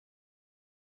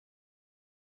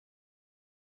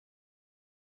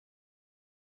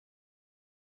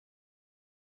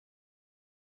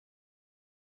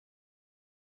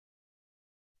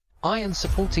Iron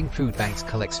Supporting Food Banks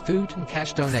collects food and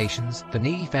cash donations for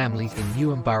needy families in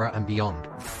Newham Borough and beyond.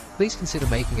 Please consider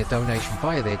making a donation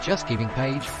via their Just Giving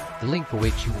page, the link for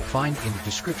which you will find in the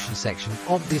description section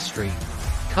of this stream.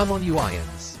 Come on, you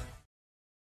Irons!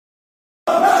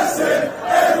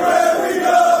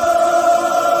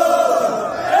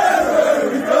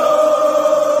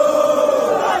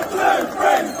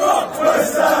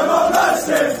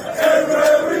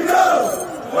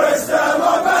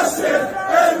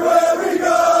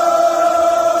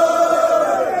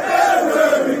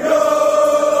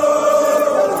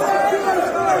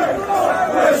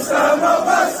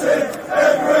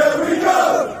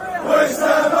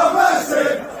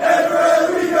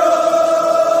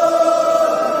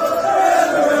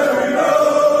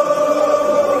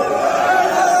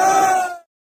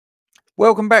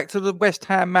 Welcome back to the West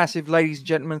Ham Massive, ladies and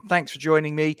gentlemen. Thanks for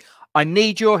joining me. I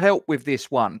need your help with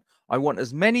this one. I want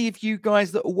as many of you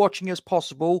guys that are watching as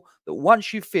possible that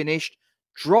once you've finished,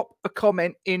 drop a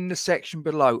comment in the section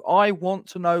below. I want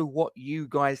to know what you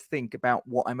guys think about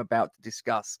what I'm about to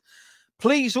discuss.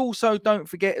 Please also don't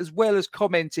forget, as well as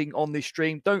commenting on this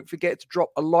stream, don't forget to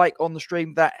drop a like on the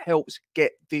stream. That helps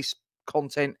get this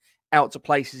content out to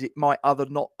places it might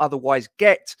not otherwise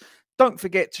get. Don't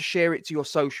forget to share it to your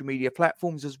social media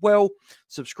platforms as well.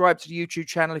 Subscribe to the YouTube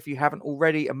channel if you haven't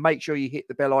already, and make sure you hit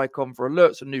the bell icon for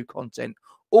alerts and new content.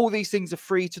 All these things are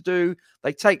free to do.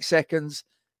 They take seconds,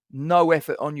 no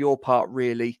effort on your part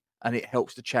really, and it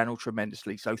helps the channel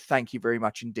tremendously. So thank you very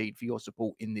much indeed for your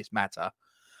support in this matter.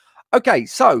 Okay,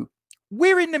 so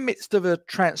we're in the midst of a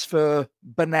transfer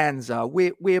bonanza.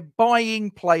 We're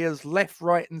buying players left,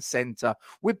 right, and centre.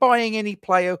 We're buying any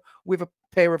player with a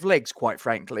pair of legs, quite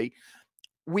frankly.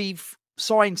 We've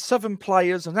signed 7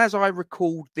 players, and as I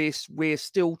recalled this, we're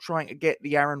still trying to get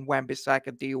the Aaron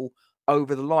Wan-Bissaka deal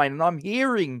over the line. And I'm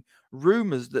hearing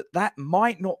rumours that that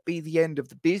might not be the end of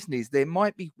the business. There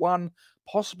might be 1,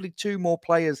 possibly 2 more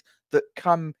players that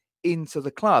come into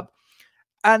the club.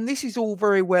 And this is all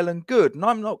very well and good, and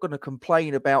I'm not going to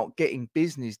complain about getting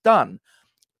business done.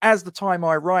 As the time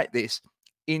I write this,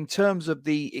 in terms of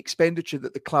the expenditure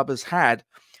that the club has had,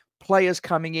 players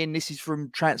coming in, this is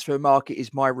from Transfer Market,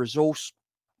 is my resource.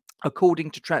 According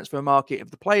to Transfer Market,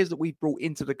 of the players that we've brought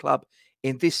into the club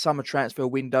in this summer transfer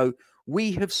window,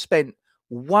 we have spent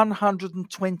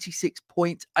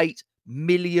 €126.8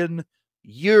 million.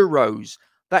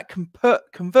 That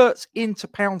converts into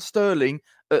pound sterling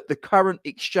at the current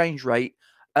exchange rate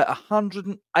at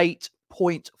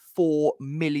 £108.4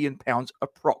 million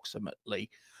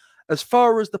approximately. As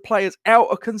far as the players out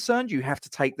are concerned, you have to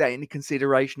take that into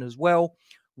consideration as well.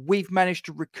 We've managed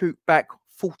to recoup back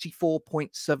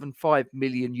 €44.75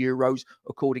 million,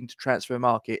 according to Transfer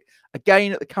Market.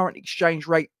 Again, at the current exchange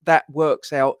rate, that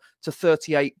works out to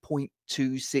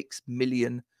 £38.26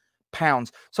 million.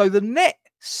 So the net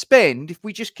spend, if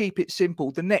we just keep it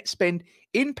simple, the net spend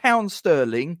in pound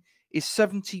sterling is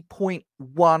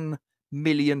 £70.1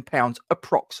 million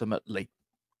approximately.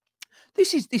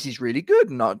 This is really good,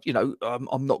 and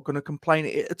I'm not going to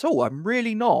complain at all. I'm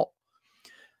really not.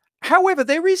 However,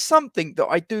 there is something that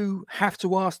I do have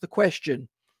to ask the question.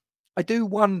 I do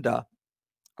wonder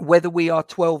whether we are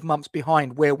 12 months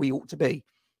behind where we ought to be.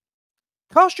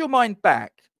 Cast your mind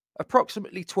back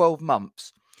approximately 12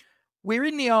 months. We're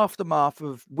in the aftermath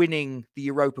of winning the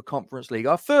Europa Conference League,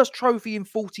 our first trophy in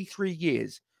 43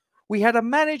 years. We had a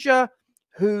manager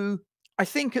who I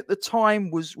think at the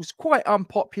time was quite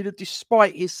unpopular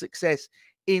despite his success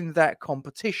in that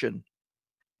competition.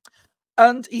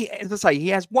 And he, as I say, he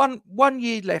has one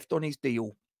year left on his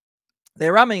deal.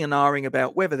 They're umming and ahhing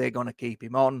about whether they're going to keep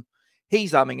him on.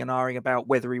 He's umming and ahhing about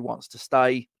whether he wants to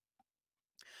stay.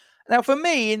 Now, for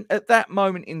me, at that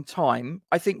moment in time,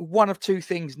 I think one of 2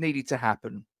 things needed to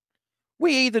happen.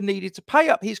 We either needed to pay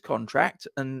up his contract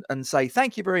and say,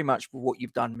 thank you very much for what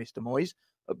you've done, Mr. Moyes,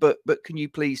 but can you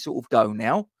please sort of go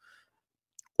now?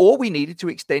 Or we needed to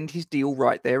extend his deal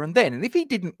right there and then. And if he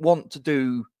didn't want to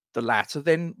do the latter,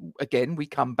 then again, we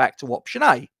come back to option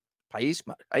A. Pay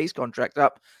his contract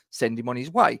up, send him on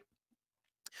his way.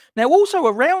 Now, also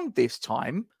around this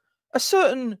time, a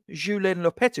certain Julien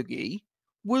Lopetegui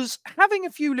was having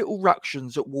a few little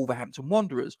ructions at Wolverhampton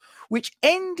Wanderers, which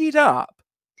ended up,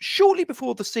 shortly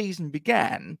before the season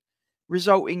began,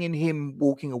 resulting in him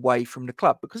walking away from the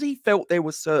club because he felt there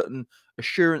were certain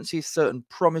assurances, certain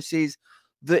promises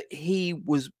that he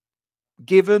was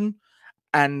given,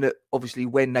 and that obviously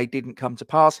when they didn't come to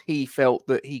pass, he felt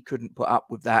that he couldn't put up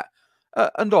with that,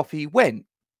 and off he went.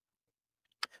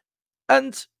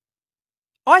 And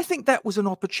I think that was an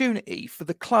opportunity for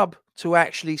the club to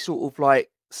actually sort of like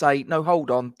say, no,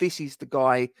 hold on, this is the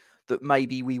guy that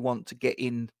maybe we want to get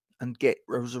in and get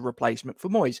as a replacement for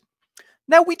Moyes.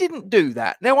 Now, we didn't do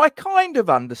that. Now, I kind of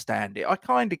understand it. I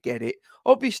kind of get it.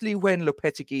 Obviously, when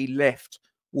Lopetegui left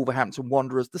Wolverhampton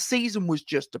Wanderers, the season was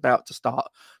just about to start.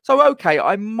 So, okay,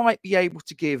 I might be able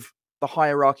to give the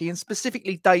hierarchy, and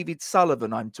specifically David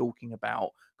Sullivan I'm talking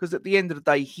about, because at the end of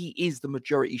the day, he is the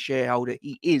majority shareholder.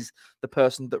 He is the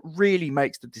person that really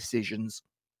makes the decisions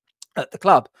at the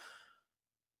club.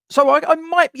 So I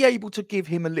might be able to give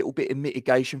him a little bit of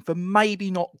mitigation for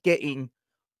maybe not getting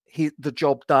the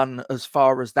job done as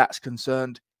far as that's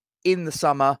concerned in the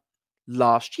summer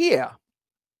last year.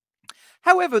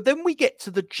 However, then we get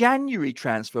to the January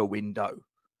transfer window,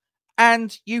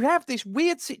 and you have this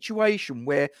weird situation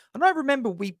where, and I remember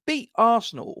we beat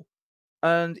Arsenal,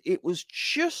 and it was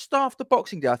just after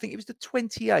Boxing Day. I think it was the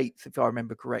 28th, if I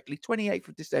remember correctly, 28th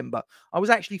of December. I was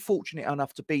actually fortunate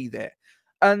enough to be there.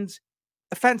 And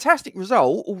a fantastic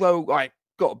result, although I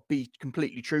got to be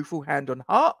completely truthful, hand on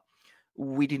heart.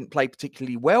 We didn't play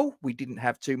particularly well. We didn't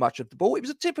have too much of the ball. It was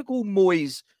a typical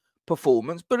Moyes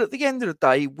performance. But at the end of the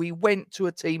day, we went to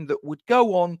a team that would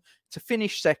go on to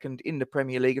finish second in the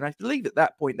Premier League. And I believe at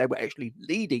that point, they were actually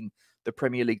leading the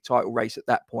Premier League title race at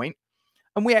that point.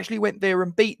 And we actually went there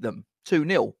and beat them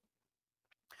 2-0.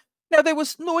 Now, there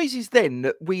was noises then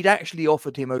that we'd actually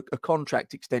offered him a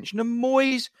contract extension, and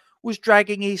Moyes was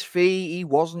dragging his feet. He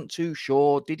wasn't too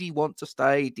sure. Did he want to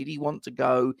stay? Did he want to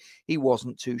go? He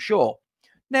wasn't too sure.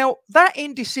 Now, that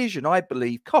indecision, I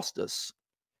believe, cost us,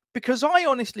 because I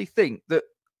honestly think that,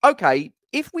 okay,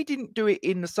 if we didn't do it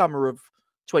in the summer of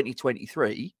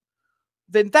 2023,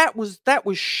 then that was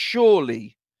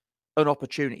surely an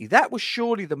opportunity. That was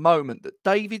surely the moment that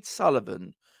David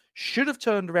Sullivan should have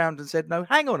turned around and said, no,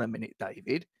 hang on a minute,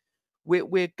 David.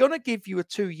 We're going to give you a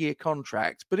 2-year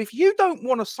contract, but if you don't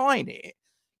want to sign it,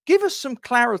 give us some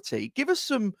clarity. Give us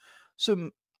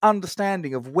some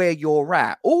understanding of where you're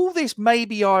at. All this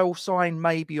maybe I'll sign,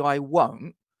 maybe I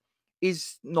won't,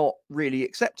 is not really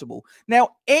acceptable. Now,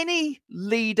 any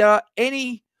leader,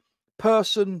 any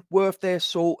person worth their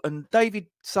salt, and David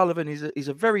Sullivan is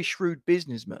a very shrewd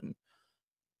businessman,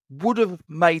 would have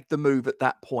made the move at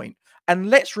that point.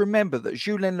 And let's remember that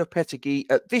Julen Lopetegui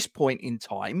at this point in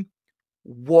time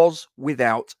was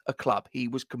without a club. He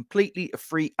was completely a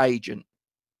free agent.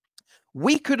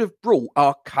 We could have brought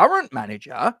our current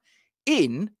manager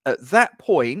in at that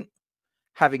point,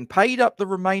 having paid up the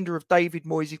remainder of David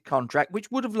Moyes' contract,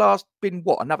 which would have been,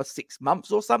 what, another 6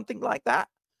 months or something like that?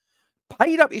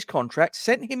 Paid up his contract,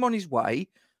 sent him on his way,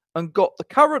 and got the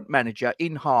current manager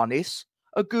in harness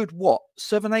a good,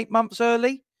 7-8 months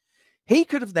early? He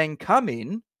could have then come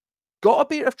in, got a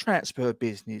bit of transfer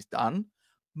business done.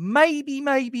 Maybe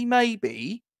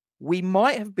we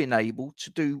might have been able to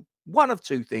do one of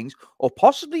two things, or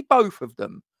possibly both of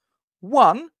them.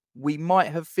 One, we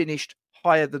might have finished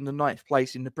higher than the 9th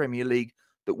place in the Premier League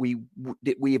that we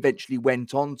eventually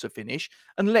went on to finish.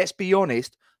 And let's be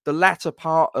honest, the latter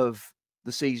part of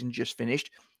the season just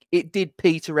finished, it did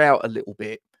peter out a little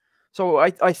bit. So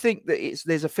I think that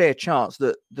there's a fair chance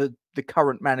that the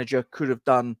current manager could have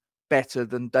done better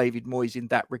than David Moyes in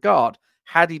that regard,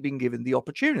 had he been given the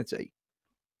opportunity.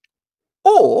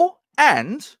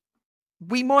 And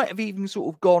we might have even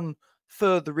sort of gone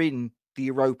further in the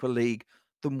Europa League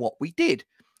than what we did.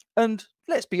 And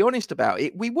let's be honest about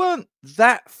it, we weren't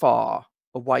that far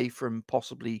away from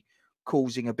possibly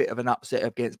causing a bit of an upset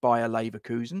against Bayer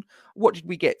Leverkusen. What did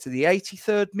we get to the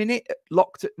 83rd minute,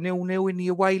 locked at 0-0 in the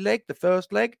away leg, the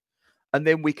first leg? And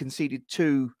then we conceded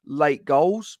 2 late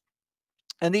goals.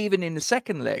 And even in the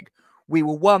second leg, we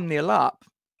were 1-0 up.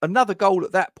 Another goal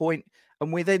at that point,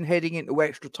 and we're then heading into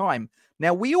extra time.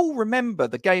 Now, we all remember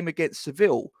the game against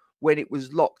Seville when it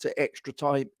was locked at extra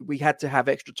time. We had to have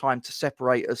extra time to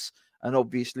separate us. And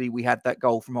obviously, we had that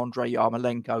goal from Andrei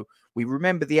Yarmolenko. We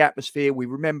remember the atmosphere. We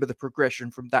remember the progression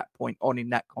from that point on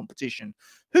in that competition.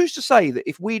 Who's to say that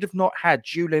if we'd have not had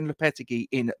Julen Lopetegui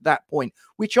in at that point,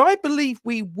 which I believe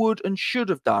we would and should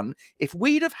have done, if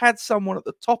we'd have had someone at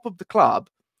the top of the club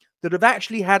that have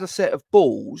actually had a set of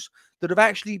balls, that have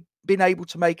actually been able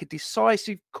to make a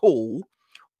decisive call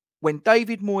when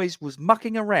David Moyes was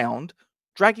mucking around,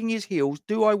 dragging his heels,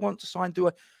 do I want to sign?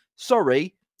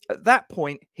 Sorry, at that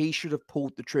point, he should have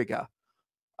pulled the trigger.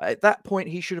 At that point,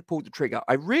 he should have pulled the trigger.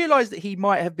 I realise that he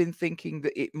might have been thinking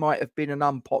that it might have been an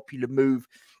unpopular move,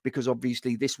 because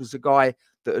obviously this was a guy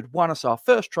that had won us our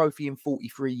first trophy in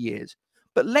 43 years.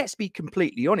 But let's be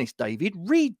completely honest, David.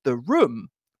 Read the room.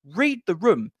 Read the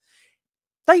room.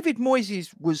 David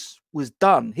Moyes was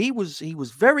done. He was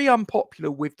very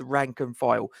unpopular with the rank and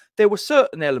file. There were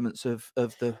certain elements of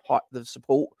the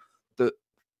support that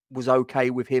was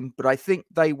okay with him, but I think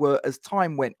they were, as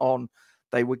time went on,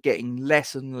 they were getting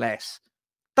less and less.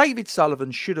 David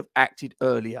Sullivan should have acted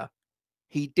earlier.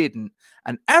 He didn't.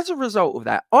 And as a result of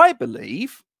that, I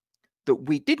believe that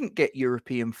we didn't get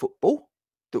European football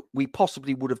that we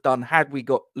possibly would have done had we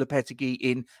got Lopetegui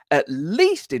in at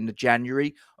least in the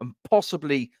January and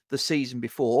possibly the season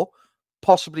before.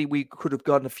 Possibly we could have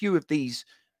gotten a few of these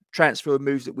transfer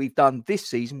moves that we've done this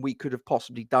season. We could have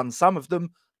possibly done some of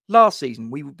them last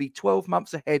season. We would be 12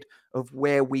 months ahead of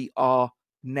where we are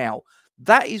now.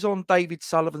 That is on David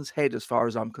Sullivan's head as far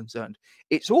as I'm concerned.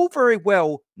 It's all very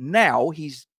well now.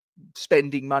 He's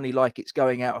spending money like it's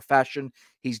going out of fashion.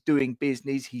 He's doing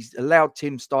business. He's allowed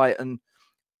Tim Stuyton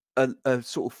a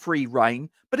sort of free reign.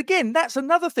 But again, that's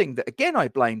another thing that, again, I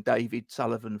blame David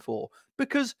Sullivan for,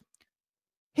 because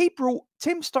he brought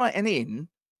Tim Stuyton in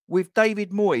with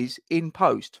David Moyes in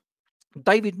post.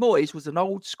 David Moyes was an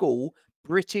old school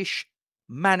British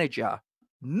manager,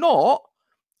 not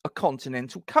a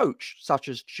continental coach such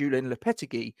as Julien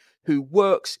Lopetegui, who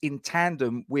works in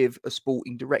tandem with a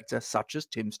sporting director such as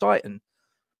Tim Stuyton.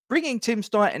 Bringing Tim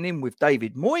Stuyton in with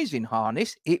David Moyes in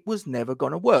harness, it was never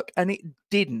going to work. And it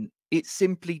didn't. It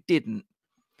simply didn't.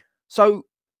 So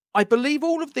I believe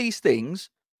all of these things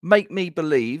make me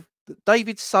believe that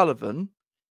David Sullivan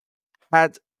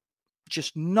had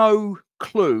just no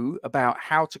clue about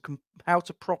how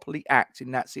to properly act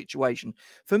in that situation.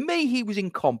 For me, he was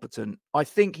incompetent. I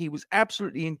think he was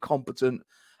absolutely incompetent.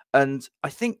 And I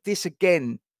think this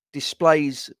again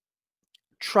displays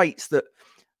traits that,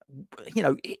 you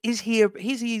know, is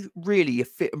he really a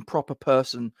fit and proper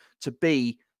person to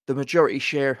be the majority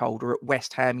shareholder at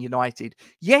West Ham United?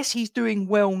 Yes, he's doing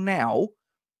well now,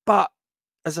 but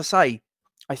as I say,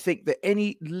 I think that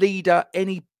any leader,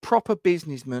 any proper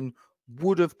businessman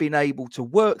would have been able to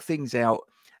work things out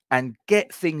and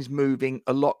get things moving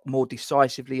a lot more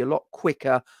decisively, a lot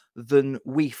quicker than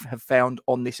we have found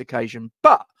on this occasion.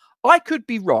 But I could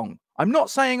be wrong. I'm not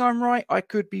saying I'm right. I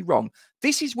could be wrong.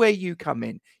 This is where you come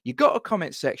in. You've got a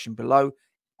comment section below.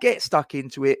 Get stuck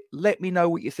into it. Let me know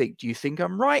what you think. Do you think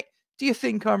I'm right? Do you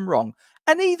think I'm wrong?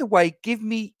 And either way, give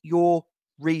me your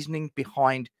reasoning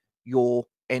behind your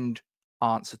end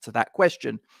answer to that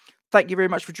question. Thank you very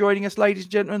much for joining us, ladies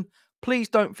and gentlemen. Please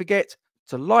don't forget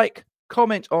to like,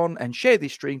 comment on, and share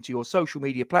this stream to your social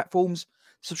media platforms.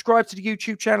 Subscribe to the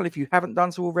YouTube channel if you haven't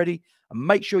done so already, and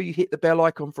make sure you hit the bell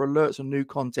icon for alerts on new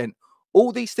content.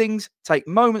 All these things take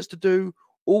moments to do.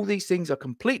 All these things are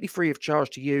completely free of charge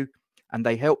to you, and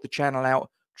they help the channel out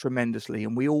tremendously.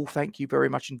 And we all thank you very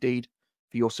much indeed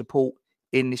for your support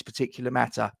in this particular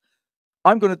matter.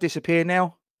 I'm going to disappear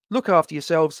now. Look after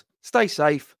yourselves. Stay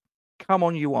safe. Come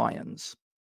on, you Irons.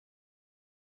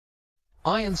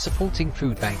 Irons Supporting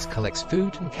Food Banks collects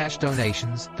food and cash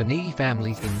donations for needy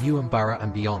families in Newham Borough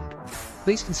and beyond.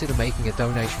 Please consider making a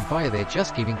donation via their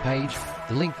Just Giving page,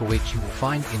 the link for which you will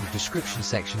find in the description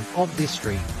section of this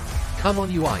stream. Come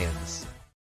on, you Irons.